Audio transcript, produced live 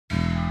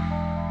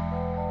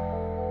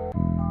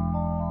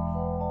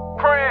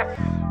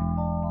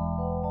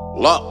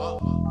Hold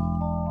up.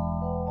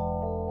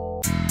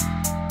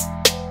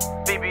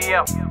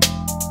 BBM.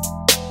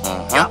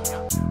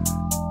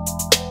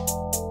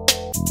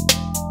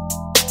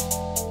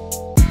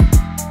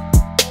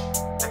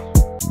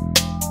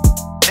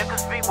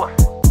 Niggas be woofin'.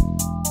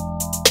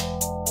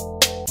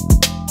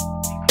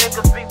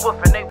 Niggas be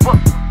woofin', they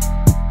woofin'.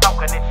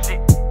 Talking this shit.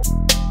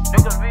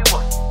 Niggas be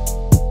woofin'.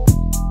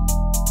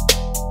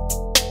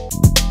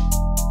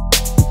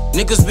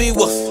 Niggas be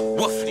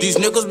woofin'. These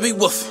niggas be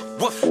woofin'.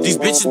 These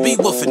bitches be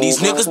woofin'. These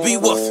niggas be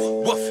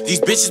woofin'.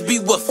 These bitches be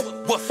woofin'.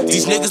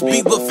 These niggas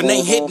be woofin',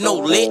 ain't hit no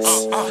licks,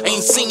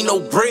 ain't seen no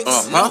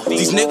bricks.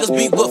 These niggas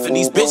be woofin',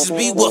 these bitches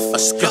be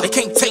woofin'. They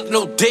can't take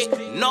no dick.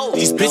 No,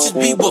 these bitches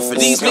be woofin'.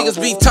 These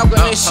niggas be talking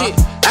that shit,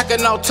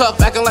 acting all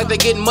tough, acting like they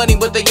getting money,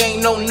 but they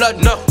ain't no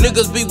nothing.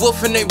 Niggas be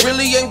woofin', they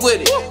really ain't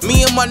with it.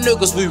 Me and my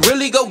niggas, we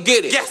really go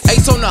get it.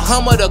 Ace on the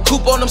Hummer, the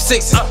coupe on them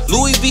sixes.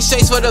 Louis V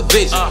shades for the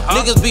vision.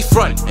 Niggas be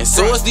frontin', and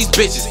so is these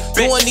bitches.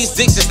 Doing these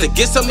dictions to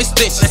get some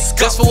extensions,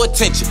 just for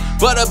attention.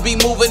 Butter be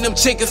moving them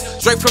chickens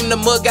straight from the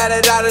mug, got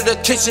it out of the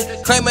kitchen.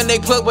 Claiming they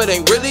plug, but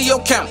ain't really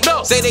on count.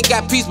 Say they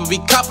got peace, but be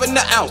copping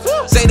the ounce.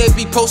 Say they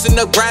be posting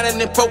up,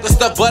 grinding and poking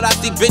stuff, but I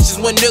see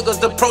bitches when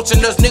niggas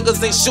approaching us.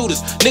 Niggas ain't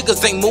shooters,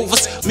 niggas ain't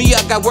movers. Me,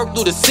 I got work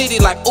through the city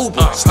like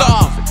Uber.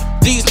 Starving,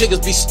 these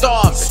niggas be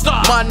starving.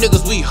 My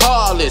niggas, we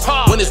heartless.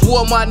 When it's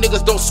war, my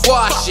niggas don't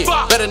squash it.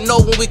 Better know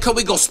when we come,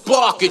 we gon'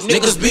 spark it.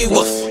 Niggas be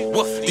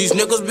woofin'. These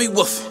niggas be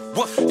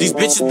woofin'. These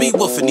bitches be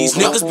woofin'. These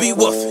niggas be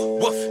woofin'.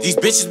 These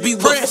bitches be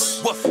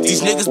woofin'.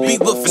 These niggas be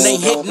woofin'.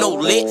 Ain't hit no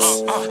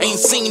licks, ain't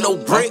seen no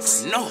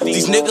bricks.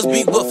 These niggas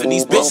be woofin'.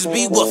 These bitches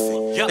be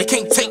woofin'. They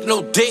can't take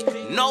no dick.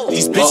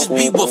 These bitches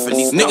be woofin'.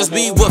 These niggas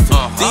be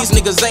woofin'. These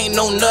niggas ain't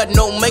no nut,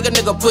 no make a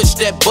nigga push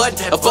that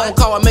button. A phone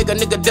call, I make a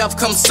nigga death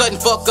come sudden.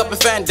 Fuck up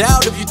and find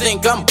out if you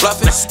think I'm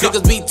bluffing.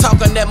 Niggas be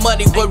talking that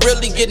money, but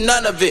really get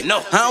none of it. I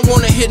don't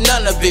wanna hear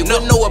none of it.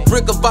 Wouldn't know a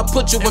brick if I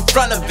put you in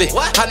front of it.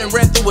 I done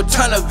ran through a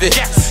ton of it.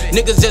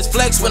 Niggas just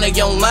flex when they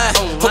online.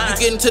 Hope you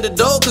get into the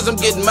door, cause I'm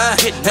getting mine.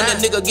 And the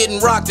nigga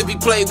getting rocked if he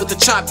played with the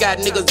chop. Got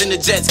niggas in the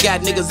jets,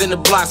 got niggas in the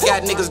blocks,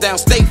 got niggas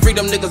downstate.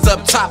 Freedom niggas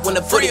up top. When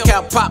the footy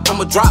count pop,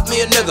 I'ma drop me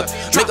a nigga.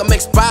 Make him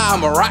expire,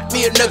 I'ma rock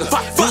me a nigga.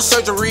 Do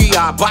surgery,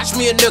 I botch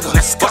me a nigga.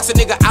 Bust a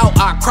nigga out,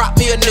 I crop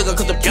me a nigga.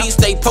 Cause the P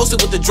stay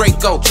posted with the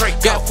Draco.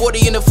 Got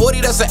 40 in the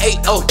 40, that's an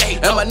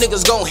 8-0. And my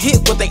niggas gon'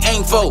 hit what they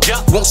aim for.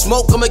 Won't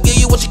smoke, I'ma give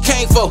you what you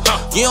came for.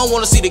 You don't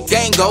wanna see the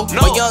gang go.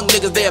 My young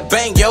niggas, they'll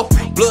bang yo.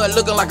 Blood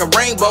looking like a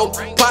rainbow.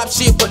 Pop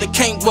shit, but they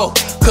can't go.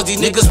 Cause these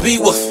niggas be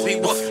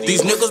woofin'.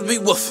 These niggas be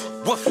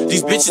woofin'.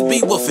 These bitches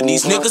be woofin'.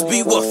 These niggas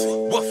be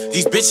woofin'.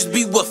 These bitches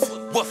be woofin'.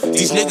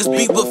 These niggas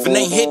be woofin',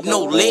 ain't hit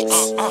no licks,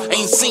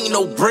 ain't seen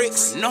no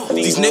bricks.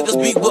 These niggas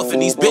be woofin',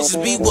 these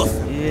bitches be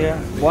woofin'. Yeah,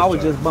 well I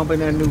was just bumping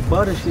that new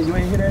Butta shit. You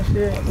ain't hear that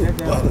shit?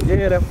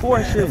 Yeah, that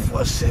 4 shit. That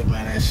 4 shit,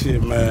 man. That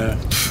shit, man.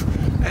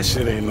 That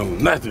shit ain't no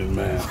nothing,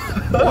 man.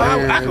 Boy,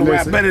 I can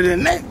rap better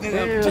than that.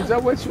 Damn, is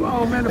that what you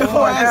on, man? The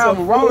 4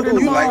 album, rolled in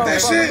the You like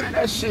that shit?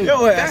 That shit.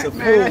 Yo, ass a fool,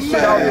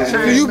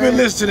 man. You been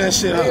listening to that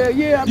shit, huh?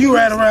 Yeah. You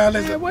ran around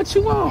listening. Man, what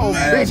you on,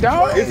 big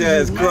dog? His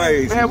ass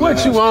crazy. Man,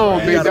 what you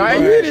on, big dog?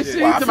 You hear this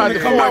shit? You talking about the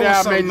 4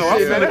 album and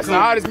shit, man. That's the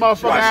hottest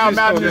motherfucking album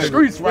out in the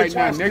streets right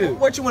now, nigga.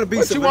 What you want to be?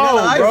 What some you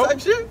on, bro? type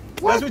shit?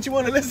 That's what you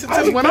want to listen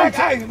to? When I'm Ice,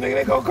 nigga,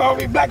 they gon' call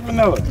me Black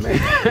Vanilla.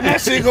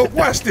 That shit go,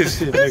 watch this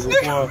shit, nigga,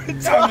 boy.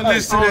 I'm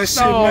listen to that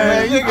shit,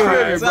 man. You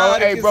tripping, bro.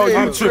 Hey, bro,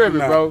 you tripping,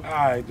 bro.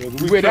 Alright,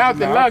 dude. Without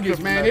the luggage,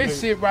 man,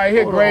 this shit right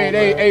here, grade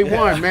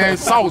A1, man.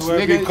 Sauce,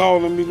 nigga.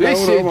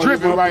 This shit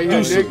dripping right here,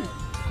 nigga.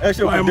 That's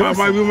your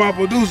might be my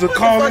producer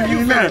calling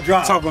me now.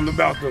 Talking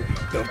about the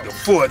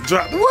 4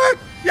 drop. What?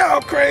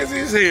 Y'all crazy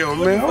as hell,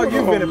 man. What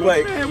you finna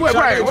play? Man, what you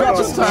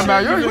talking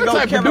about? What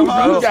type of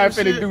producer you got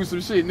finna do some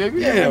shit, nigga?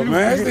 Yeah,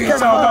 man. Nigga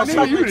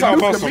talking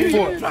about some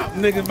 4 drop.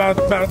 Nigga about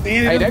the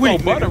end of the week. Hey,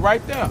 that go Butta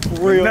right there.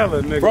 For real.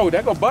 Nigga. Bro,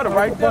 that go Butta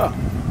right there.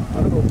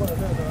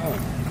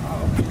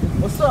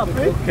 What's up, P?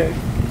 Okay.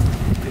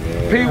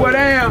 P, what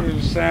am?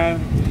 Just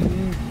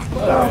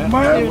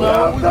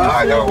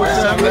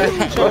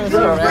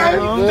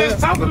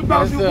talking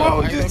about you,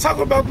 boy. Just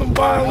talking about them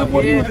boys.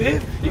 What you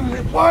hit?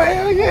 Boy,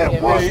 hell yeah,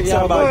 boy. You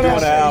talking about doing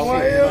the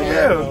album? Hell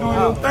yeah, doing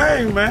your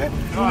thing, man.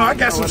 You know, I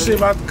got some shit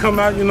about to come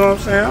out. You know what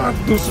I'm saying? I have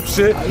to do some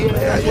shit.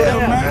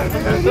 Yeah,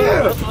 man.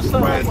 Yeah.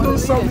 Right, do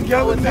something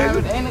together,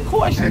 nigga. Ain't a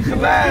question.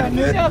 Collide,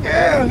 nigga.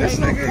 Yeah, this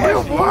nigga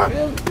here, boy.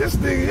 This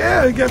nigga,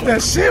 yeah, he got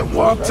that shit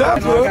walked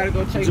up, boy.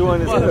 Join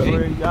this.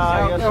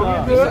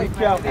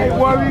 Hey,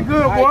 boy, we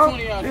good, boy.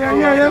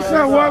 Yeah, yes,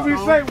 sir. What we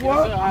say,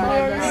 boy?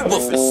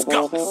 Woofen,